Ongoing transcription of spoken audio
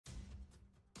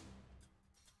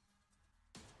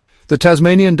The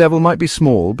Tasmanian devil might be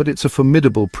small, but it's a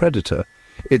formidable predator.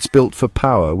 It's built for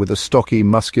power, with a stocky,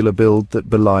 muscular build that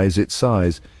belies its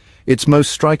size. Its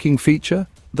most striking feature?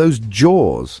 Those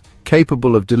jaws,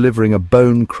 capable of delivering a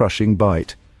bone-crushing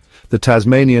bite. The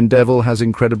Tasmanian devil has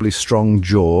incredibly strong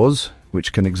jaws,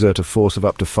 which can exert a force of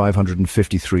up to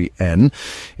 553 N.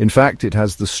 In fact, it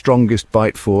has the strongest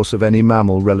bite force of any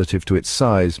mammal relative to its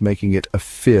size, making it a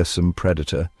fearsome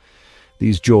predator.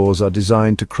 These jaws are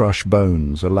designed to crush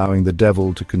bones, allowing the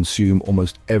devil to consume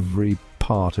almost every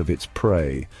part of its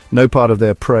prey. No part of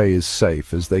their prey is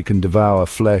safe, as they can devour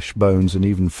flesh, bones, and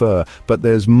even fur. But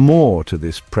there's more to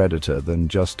this predator than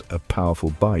just a powerful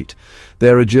bite.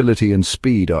 Their agility and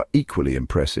speed are equally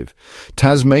impressive.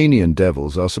 Tasmanian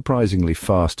devils are surprisingly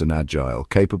fast and agile,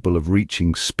 capable of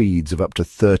reaching speeds of up to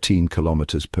 13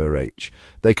 kilometers per h.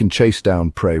 They can chase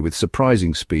down prey with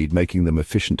surprising speed, making them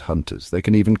efficient hunters. They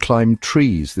can even climb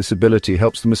trees. This ability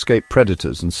helps them escape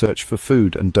predators and search for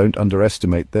food, and don't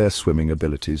underestimate their swimming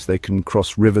abilities. They can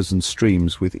cross rivers and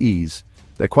streams with ease.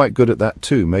 They're quite good at that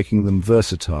too, making them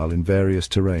versatile in various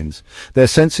terrains. Their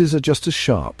senses are just as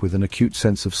sharp, with an acute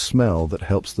sense of smell that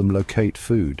helps them locate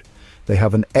food. They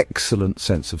have an excellent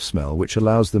sense of smell, which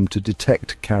allows them to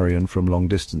detect carrion from long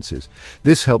distances.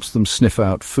 This helps them sniff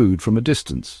out food from a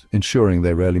distance, ensuring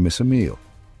they rarely miss a meal.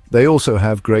 They also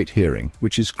have great hearing,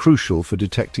 which is crucial for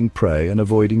detecting prey and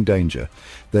avoiding danger.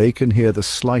 They can hear the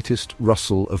slightest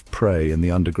rustle of prey in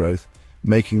the undergrowth,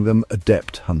 making them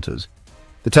adept hunters.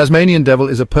 The Tasmanian devil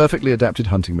is a perfectly adapted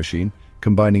hunting machine,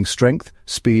 combining strength,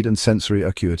 speed, and sensory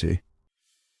acuity.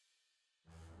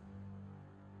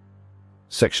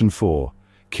 Section 4.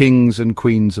 Kings and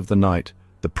Queens of the Night,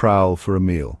 the prowl for a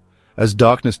meal. As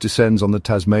darkness descends on the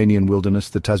Tasmanian wilderness,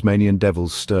 the Tasmanian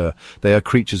devils stir. They are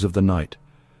creatures of the night.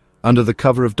 Under the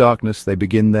cover of darkness, they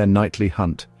begin their nightly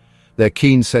hunt. Their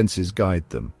keen senses guide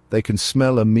them. They can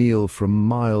smell a meal from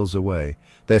miles away.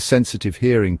 Their sensitive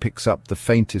hearing picks up the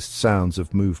faintest sounds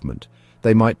of movement.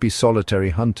 They might be solitary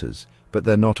hunters, but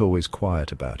they're not always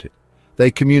quiet about it.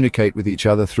 They communicate with each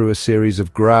other through a series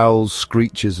of growls,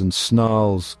 screeches, and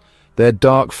snarls. Their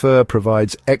dark fur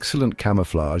provides excellent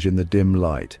camouflage in the dim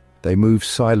light. They move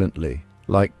silently,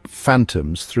 like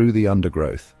phantoms through the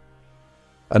undergrowth.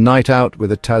 A night out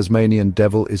with a Tasmanian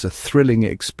devil is a thrilling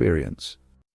experience.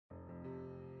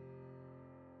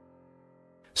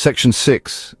 Section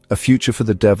 6. A Future for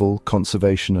the Devil,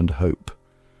 Conservation and Hope.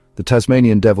 The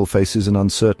Tasmanian devil faces an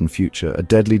uncertain future. A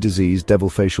deadly disease, devil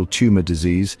facial tumor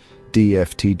disease,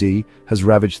 DFTD, has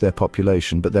ravaged their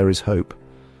population, but there is hope.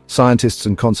 Scientists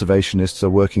and conservationists are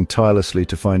working tirelessly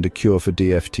to find a cure for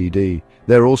DFTD.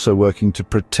 They're also working to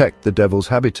protect the devil's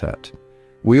habitat.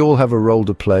 We all have a role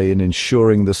to play in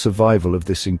ensuring the survival of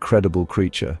this incredible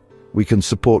creature. We can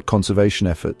support conservation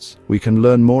efforts. We can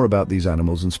learn more about these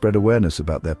animals and spread awareness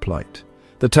about their plight.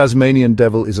 The Tasmanian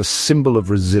devil is a symbol of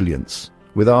resilience.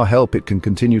 With our help, it can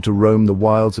continue to roam the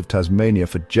wilds of Tasmania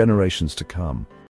for generations to come.